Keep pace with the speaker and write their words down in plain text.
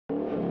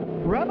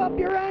Rev up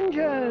your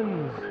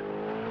engines!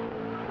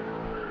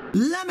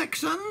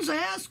 Lemixons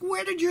ask,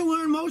 where did you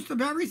learn most of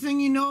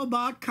everything you know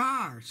about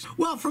cars?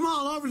 Well, from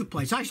all over the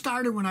place. I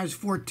started when I was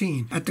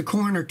 14 at the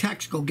corner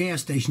Texaco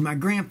gas station. My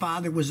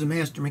grandfather was a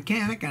master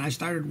mechanic, and I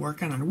started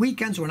working on the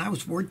weekends when I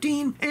was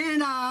 14.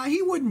 And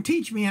he wouldn't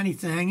teach me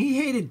anything. He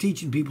hated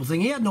teaching people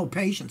things. He had no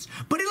patience.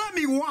 But he let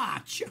me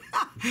watch. And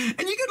you can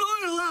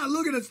learn a lot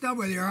looking at stuff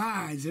with your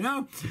eyes, you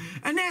know?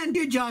 And then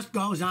it just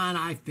goes on.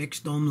 I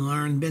fixed them,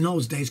 learned. In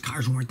those days,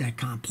 cars weren't that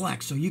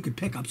complex, so you could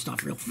pick up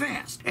stuff real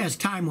fast. As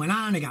time went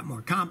on, it got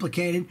more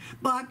complicated,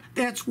 but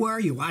that's where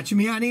you're watching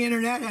me on the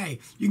internet. Hey,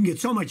 you can get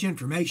so much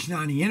information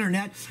on the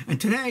internet, and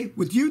today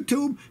with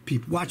YouTube,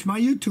 people watch my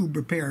YouTube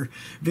repair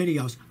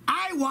videos.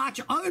 I watch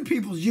other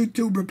people's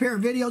YouTube repair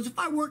videos if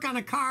I work on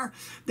a car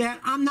that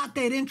I'm not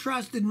that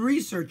interested in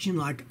researching.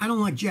 Like, I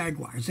don't like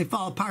Jaguars. They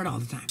fall apart all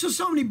the time. So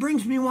somebody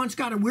brings me one's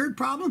got a weird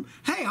problem.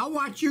 Hey, I'll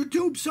watch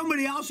YouTube,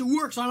 somebody else who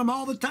works on them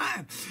all the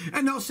time.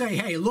 And they'll say,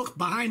 hey, look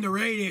behind the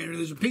radiator.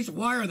 There's a piece of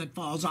wire that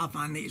falls off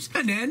on these.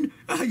 And then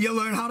you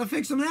learn how to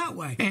fix them that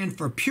way. And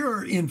for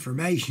pure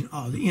information,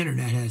 oh, the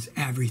internet has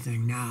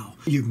everything now.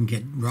 You can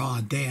get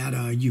raw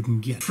data. You can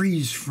get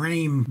freeze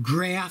frame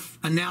graph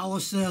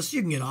analysis.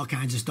 You can get all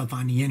kinds of stuff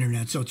on the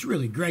internet, so it's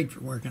really great for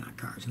working on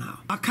cars now.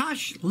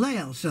 Akash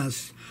Lail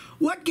says,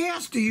 what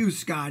gas do you use,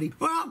 Scotty?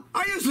 Well,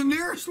 I use the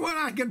nearest one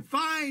I can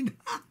find.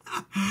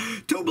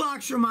 2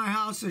 blocks from my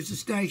house, there's a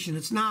station.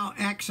 It's now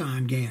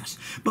Exxon gas.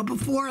 But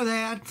before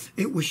that,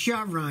 it was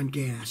Chevron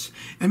gas.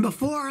 And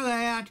before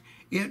that,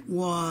 it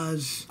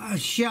was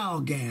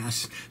Shell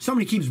gas.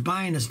 Somebody keeps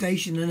buying a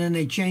station and then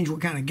they change what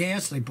kind of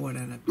gas they put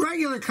in it.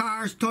 Regular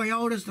cars,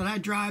 Toyotas that I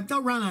drive,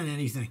 they'll run on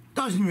anything.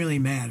 Doesn't really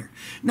matter.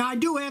 Now, I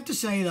do have to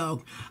say,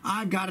 though,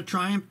 I've got a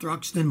Triumph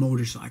Thruxton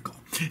motorcycle.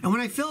 And when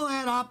I fill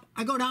that up,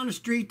 I go down the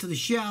street to the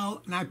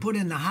Shell and I put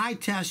in the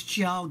high-test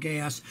Shell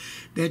gas,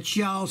 that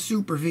Shell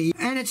Super V,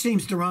 and it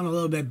seems to run a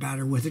little bit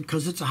better with it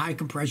because it's a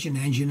high-compression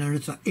engine and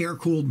it's an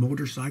air-cooled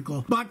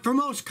motorcycle. But for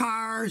most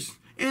cars,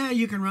 yeah,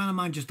 you can run them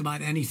on just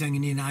about anything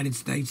in the United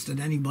States that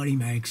anybody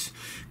makes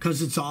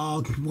because it's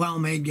all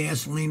well-made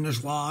gasoline.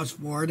 There's laws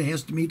for it. It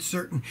has to meet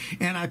certain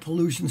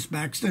anti-pollution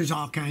specs. There's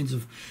all kinds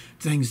of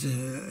things.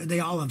 They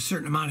all have a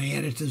certain amount of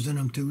additives in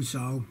them, too,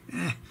 so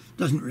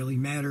doesn't really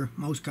matter,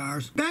 most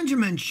cars.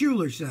 Benjamin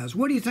Schuler says,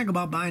 what do you think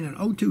about buying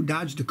an 02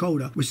 Dodge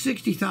Dakota with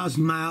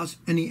 60,000 miles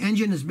and the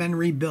engine has been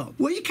rebuilt?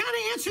 Well, you kind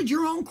of answered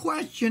your own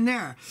question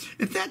there.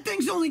 If that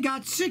thing's only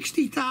got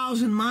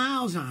 60,000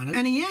 miles on it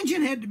and the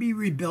engine had to be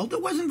rebuilt,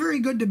 it wasn't very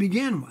good to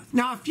begin with.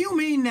 Now, if you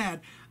mean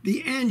that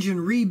the engine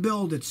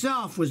rebuild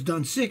itself was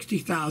done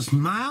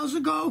 60,000 miles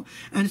ago,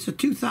 and it's a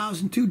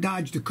 2002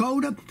 Dodge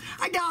Dakota,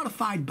 I doubt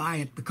if I'd buy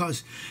it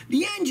because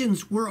the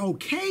engines were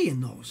okay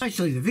in those,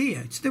 especially the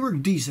V8s. They were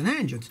decent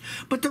engines,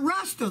 but the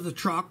rest of the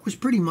truck was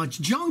pretty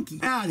much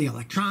junky. The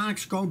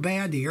electronics go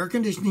bad, the air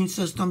conditioning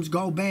systems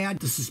go bad,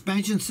 the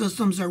suspension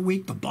systems are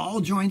weak, the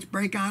ball joints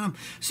break on them.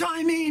 So,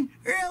 I mean,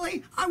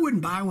 really, I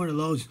wouldn't buy one of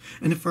those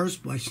in the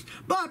first place.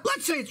 But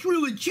let's say it's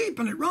really cheap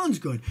and it runs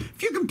good.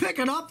 If you can pick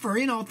it up for,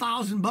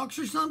 $1,000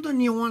 or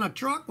something, you want a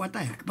truck, what the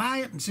heck, buy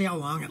it and see how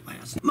long it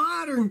lasts.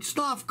 Modern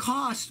stuff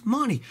costs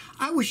money.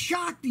 I was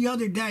shocked the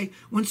other day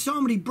when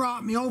somebody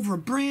brought me over a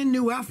brand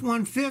new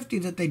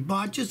F-150 that they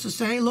bought just to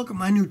say, hey, look at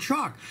my new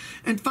truck,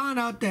 and found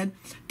out that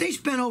they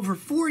spent over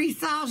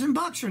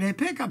 $40,000 for that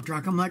pickup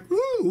truck. I'm like,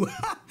 woo!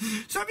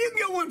 So if you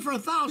can get one for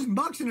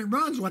 $1,000 and it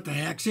runs, what the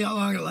heck, see how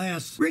long it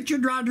lasts.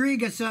 Richard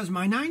Rodriguez says,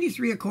 my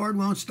 93 Accord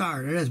won't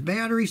start. It has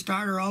battery,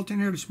 starter,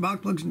 alternator,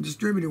 spark plugs, and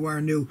distributor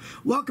wire new.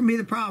 What can be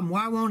the problem?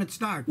 Why won't it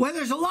start? Well,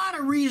 there's a lot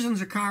of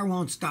reasons a car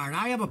won't start.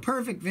 I have a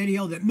perfect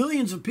video that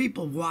millions of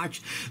people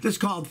watch that's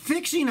called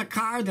Fixing a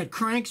Car That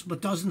Cranks But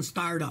Doesn't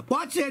Start Up.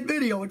 Watch that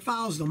video. It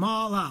follows them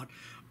all out.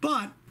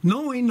 But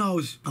knowing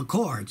those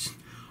Accords,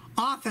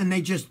 often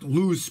they just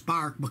lose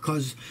spark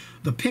because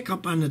the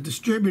pickup on the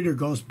distributor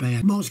goes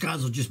bad. Most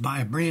guys will just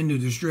buy a brand new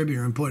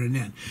distributor and put it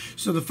in.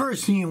 So the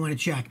first thing you want to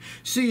check,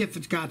 see if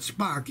it's got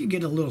spark. You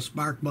get a little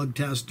spark plug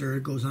tester.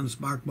 It goes on the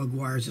spark plug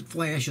wires. It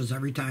flashes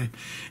every time.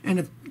 And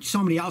if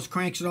somebody else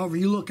cranks it over,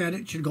 you look at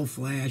it, it should go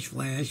flash,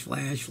 flash,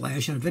 flash,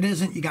 flash. And if it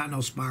isn't, you got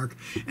no spark.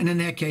 And in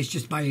that case,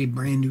 just buy a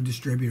brand new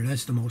distributor.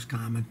 That's the most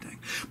common thing.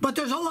 But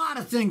there's a lot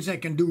of things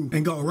that can do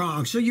and go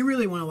wrong. So you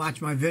really want to watch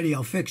my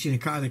video, Fixing a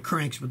Car That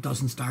Cranks But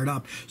Doesn't Start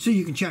Up, so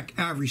you can check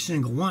every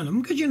single one of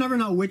them, because you never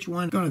know which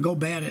one's going to go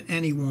bad at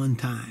any one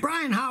time.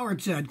 Brian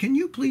Howard said, can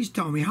you please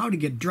tell me how to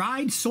get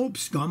dried soap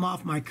scum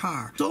off my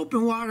car? Soap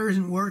and water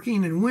isn't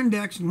working, and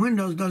Windex and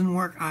Windows doesn't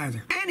work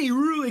either. Any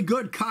really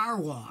good car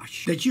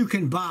wash that you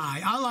can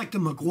buy, I like the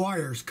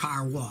McGuire's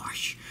car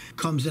wash.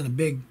 Comes in a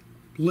big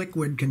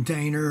liquid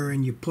container,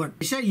 and you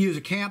said you use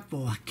a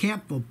capful.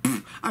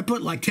 I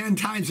put like 10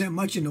 times that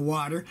much in the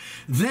water.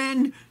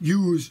 Then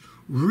use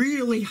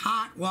really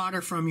hot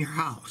water from your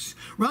house.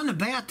 Run the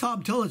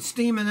bathtub till it's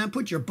steaming, then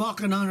put your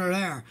bucket under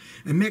there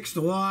and mix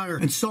the water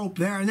and soap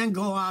there, and then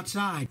go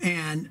outside.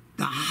 And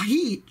the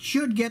heat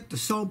should get the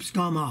soap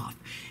scum off.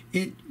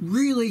 It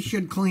really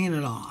should clean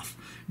it off.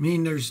 I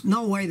mean, there's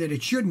no way that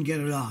it shouldn't get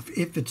it off.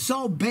 If it's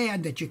so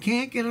bad that you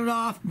can't get it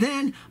off,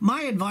 then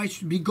my advice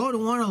would be go to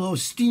one of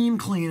those steam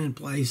cleaning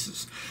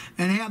places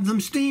and have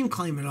them steam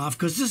clean it off,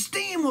 because the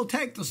steam will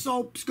take the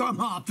soap scum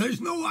off.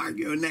 There's no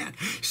arguing that.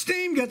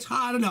 Steam gets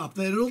hot enough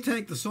that it'll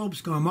take the soap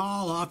scum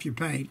all off your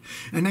paint.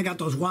 And they got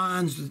those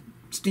wands,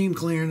 steam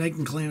cleaner, they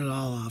can clean it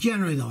all off.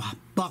 Generally, the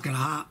bucket of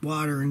hot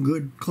water and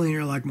good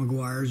cleaner like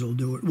McGuire's will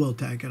do it. Will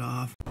take it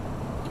off.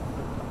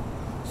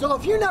 So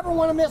if you never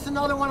want to miss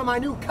another one of my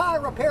new car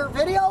repair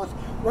videos,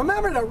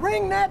 remember to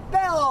ring that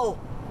bell.